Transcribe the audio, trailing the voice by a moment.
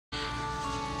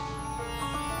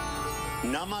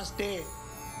Namaste,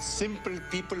 simple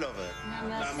people of Earth.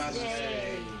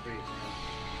 Namaste.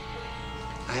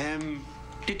 I am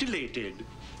titillated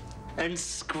and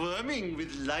squirming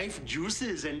with life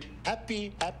juices and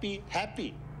happy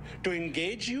to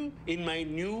engage you in my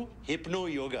new Hypno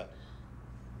yoga.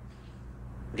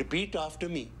 Repeat after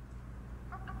me.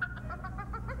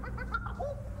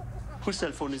 Whose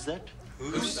cell phone is that?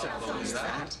 Whose cell phone is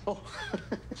that? Oh,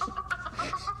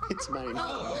 it's mine.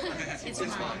 Oh, it's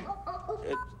mine.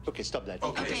 Okay, stop that.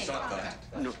 Okay, stop that.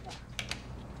 No.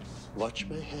 Watch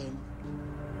my hand.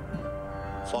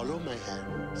 Follow my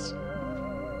hands.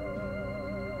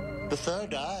 The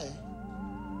third eye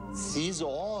sees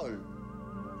all,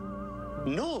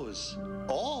 knows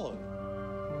all.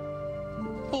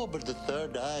 Oh, but the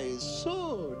third eye is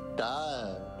so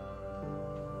tired.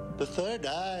 The third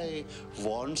eye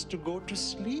wants to go to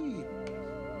sleep.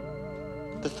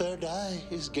 The third eye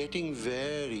is getting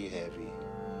very heavy.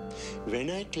 When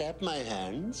I clap my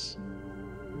hands,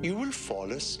 you will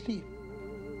fall asleep.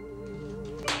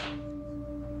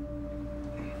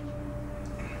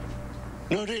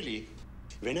 No, really.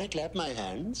 When I clap my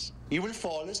hands, you will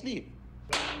fall asleep.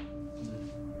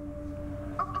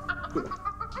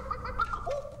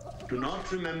 Do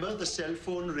not remember the cell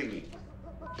phone ringing.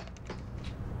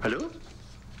 Hello?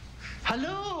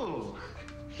 Hello?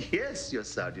 Yes, Your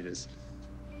Sardiness.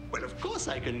 Well, of course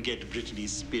I can get Britney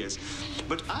Spears,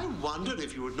 but I wonder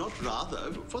if you would not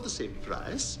rather, for the same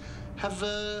price, have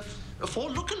 4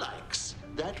 lookalikes.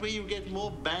 That way you get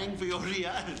more bang for your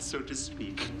real, so to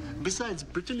speak. Besides,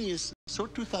 Brittany is so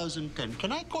 2010.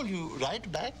 Can I call you right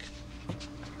back?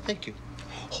 Thank you.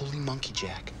 Holy monkey,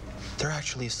 Jack. They're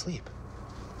actually asleep.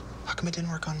 How come it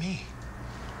didn't work on me?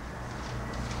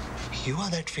 You are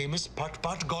that famous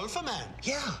putt-putt golfer man.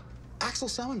 Yeah, Axel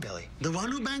Salmonbelly. The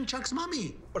one who banged Chuck's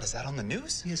mummy. What, is that on the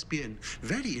news? ESPN.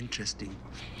 Very interesting.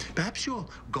 Perhaps your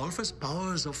golfer's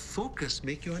powers of focus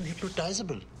make you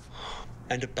unhypnotizable.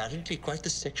 And apparently quite the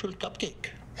sexual cupcake.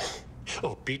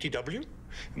 Oh, PTW?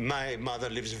 My mother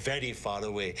lives very far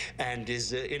away and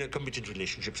is in a committed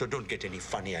relationship, so don't get any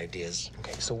funny ideas.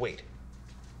 Okay, so wait.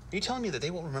 Are you telling me that they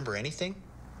won't remember anything?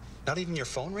 Not even your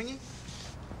phone ringing?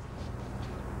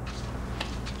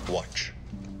 Watch.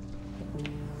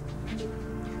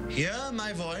 Hear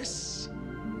my voice.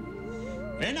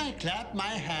 When I clap my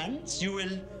hands, you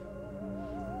will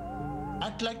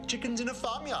act like chickens in a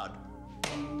farmyard.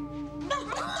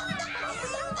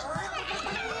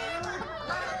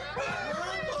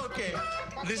 Okay,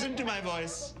 listen to my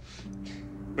voice.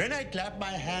 When I clap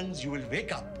my hands, you will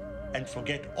wake up and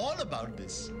forget all about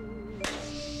this.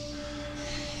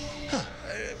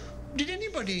 Did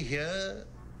anybody hear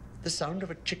the sound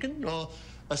of a chicken or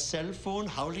a cell phone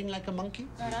howling like a monkey?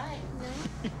 Not I,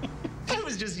 no. I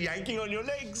was just yanking on your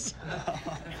legs.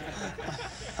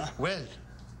 Well,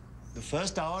 the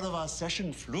first hour of our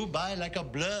session flew by like a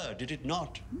blur, did it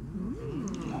not?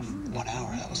 1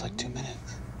 hour, that was like 2 minutes.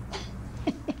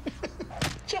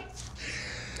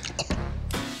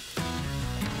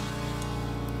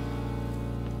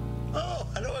 Oh,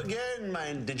 hello again, my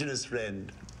indigenous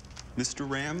friend. Mr.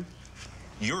 Ram,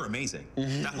 you're amazing.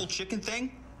 That whole chicken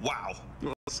thing? Wow.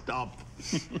 Oh, stop.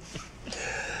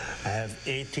 I have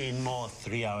 18 more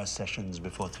 3-hour sessions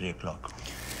before 3 o'clock.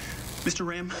 Mr.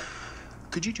 Ram,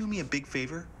 could you do me a big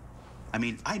favor? I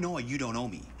mean, I know you don't owe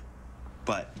me,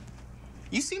 but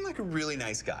you seem like a really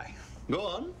nice guy. Go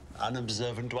on,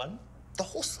 unobservant one. The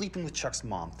whole sleeping with Chuck's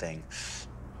mom thing.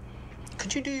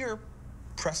 Could you do your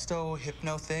presto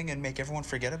hypno thing and make everyone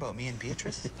forget about me and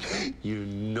Beatrice? You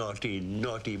naughty,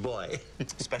 naughty boy.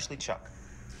 Especially Chuck.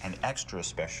 And extra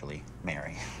especially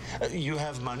Mary. You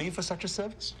have money for such a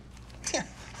service? Yeah,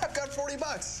 I've got 40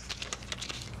 bucks.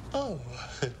 Oh,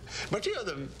 but you're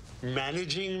the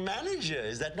managing manager,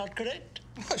 is that not correct?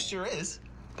 Well, sure is.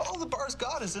 But all the bar's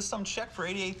got is just some check for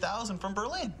 $88,000 from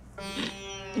Berlin.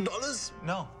 Dollars?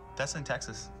 No, that's in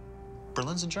Texas.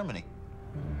 Berlin's in Germany.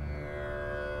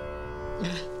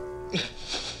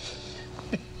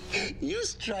 You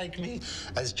strike me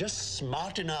as just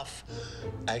smart enough.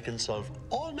 I can solve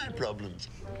all my problems.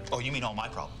 Oh, you mean all my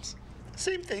problems?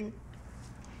 Same thing.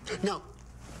 Now,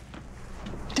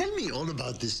 tell me all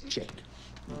about this check.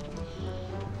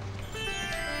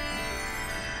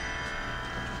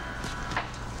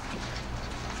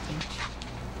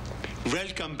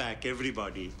 Welcome back,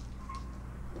 everybody.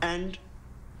 And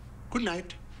good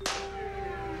night.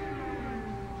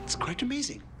 It's quite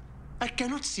amazing. I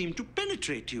cannot seem to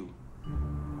penetrate you.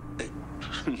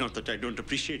 Not that I don't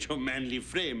appreciate your manly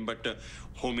frame, but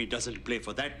homie doesn't play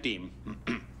for that team.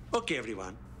 Okay,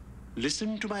 everyone.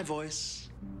 Listen to my voice.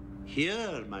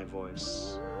 Hear my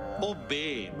voice.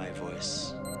 Obey my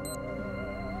voice.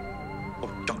 Oh,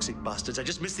 toxic bastards. I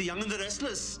just missed the Young and the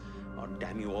Restless. Oh,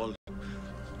 damn you all.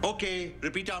 Okay,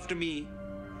 repeat after me.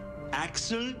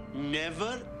 Axel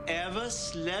never, ever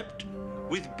slept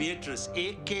with Beatrice,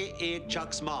 a.k.a.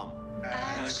 Chuck's mom.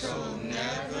 Axel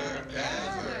never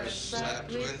ever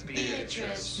slept with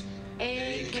Beatrice,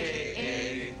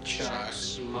 a.k.a.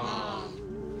 Chuck's mom.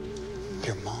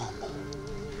 Your mom.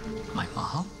 My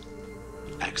mom?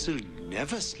 Axel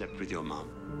never slept with your mom.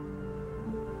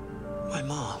 My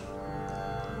mom.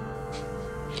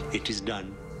 It is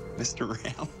done. Mr.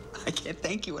 Ram, I can't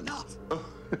thank you enough. Oh,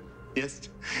 yes,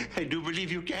 I do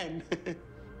believe you can.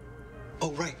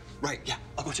 Oh, right. Yeah,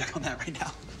 I'll go check on that right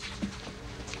now.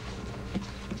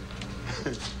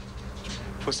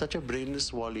 For such a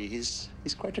brainless Wally, he's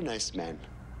quite a nice man.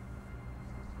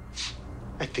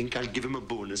 I think I'll give him a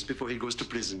bonus before he goes to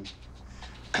prison.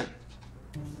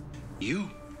 You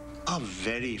are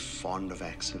very fond of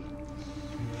Axel.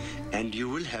 And you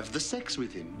will have the sex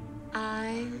with him.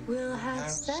 I will have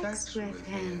sex with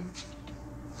him.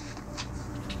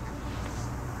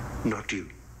 Not you.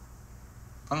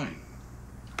 Fine.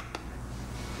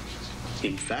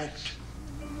 In fact,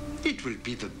 it will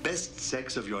be the best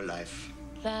sex of your life.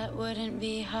 That wouldn't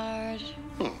be hard.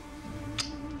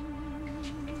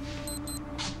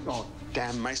 Oh,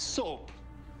 damn my soap.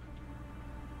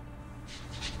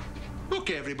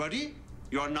 Okay, everybody.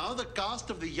 You are now the cast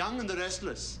of The Young and the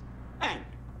Restless. And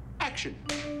action.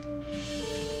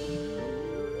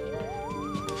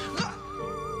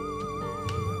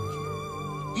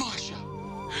 Marcia,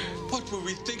 what were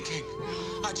we thinking?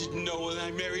 I didn't know when I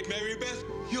married Mary Beth,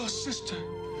 your sister,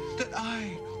 that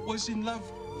I was in love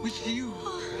with you.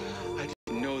 I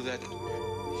didn't know that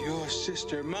your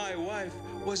sister, my wife,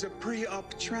 was a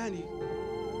pre-op tranny.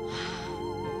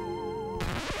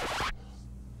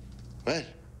 Well,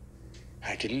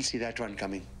 I didn't see that one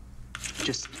coming.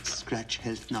 Just scratch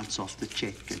health nuts off the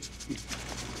check.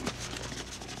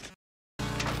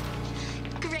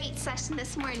 Great session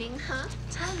this morning, huh?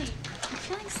 Tell me, I'm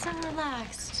feeling so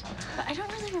relaxed, but I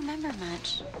don't really remember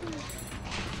much.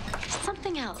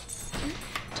 Something else.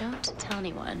 Don't tell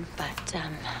anyone, but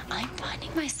I'm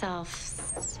finding myself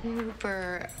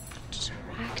super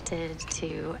attracted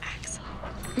to Axel.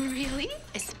 Really?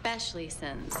 Especially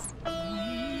since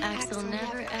Axel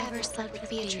never ever slept with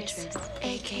Beatrice,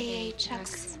 a.k.a.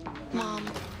 Chuck's mom.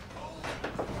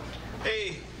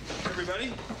 Hey,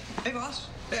 everybody. Hey, boss.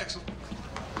 Hey, Axel.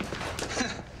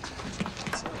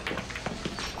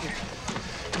 Here,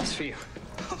 it's for you.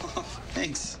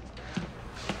 Thanks.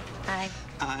 Hi.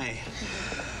 Hi.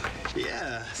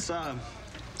 Yeah, I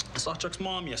saw Chuck's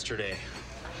mom yesterday.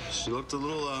 She looked a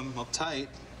little uptight.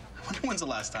 I wonder when's the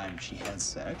last time she had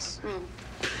sex.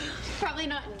 Probably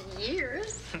not in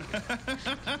years.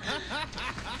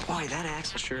 Boy, that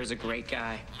Axel sure is a great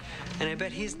guy. And I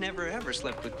bet he's never ever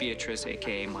slept with Beatrice,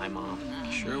 a.k.a. my mom.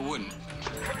 Sure wouldn't.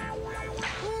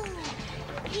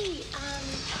 Hey,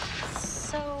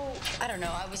 So, I don't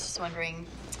know, I was just wondering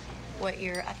what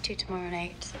you're up to tomorrow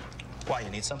night. Why, you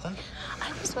need something?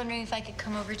 I was wondering if I could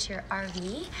come over to your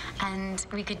RV and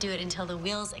we could do it until the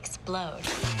wheels explode.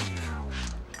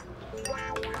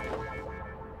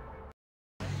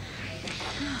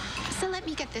 so let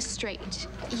me get this straight.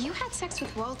 You had sex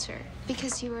with Walter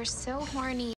because you were so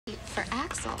horny for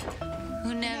Axel.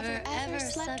 Who never ever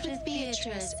slept with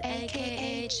Beatrice,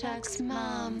 a.k.a. Chuck's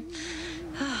mom.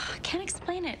 I can't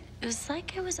explain it. It was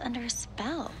like I was under a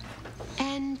spell.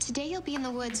 And today you'll be in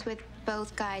the woods with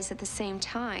both guys at the same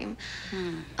time.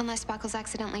 Unless Buckles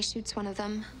accidentally shoots one of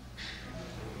them.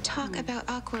 Talk about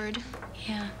awkward.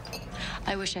 Yeah.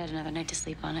 I wish I had another night to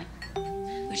sleep on it.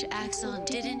 Which Axel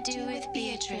didn't do with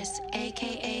Beatrice,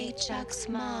 a.k.a. Chuck's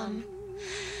mom.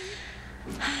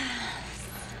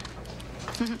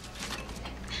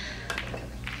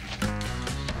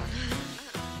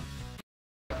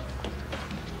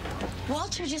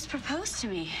 Walter just proposed to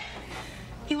me.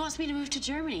 He wants me to move to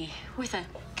Germany with a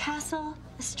castle,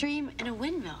 a stream, and a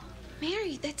windmill.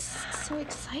 Mary, that's so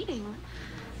exciting.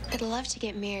 I'd love to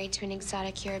get married to an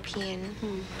exotic European.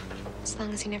 As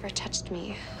long as he never touched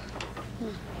me.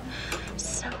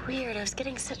 So weird. I was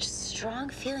getting such strong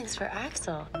feelings for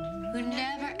Axel, who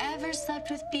never ever slept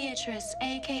with Beatrice,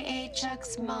 a.k.a.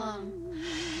 Chuck's mom.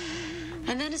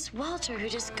 And then it's Walter who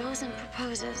just goes and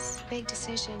proposes. Big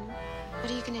decision. What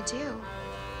are you gonna do?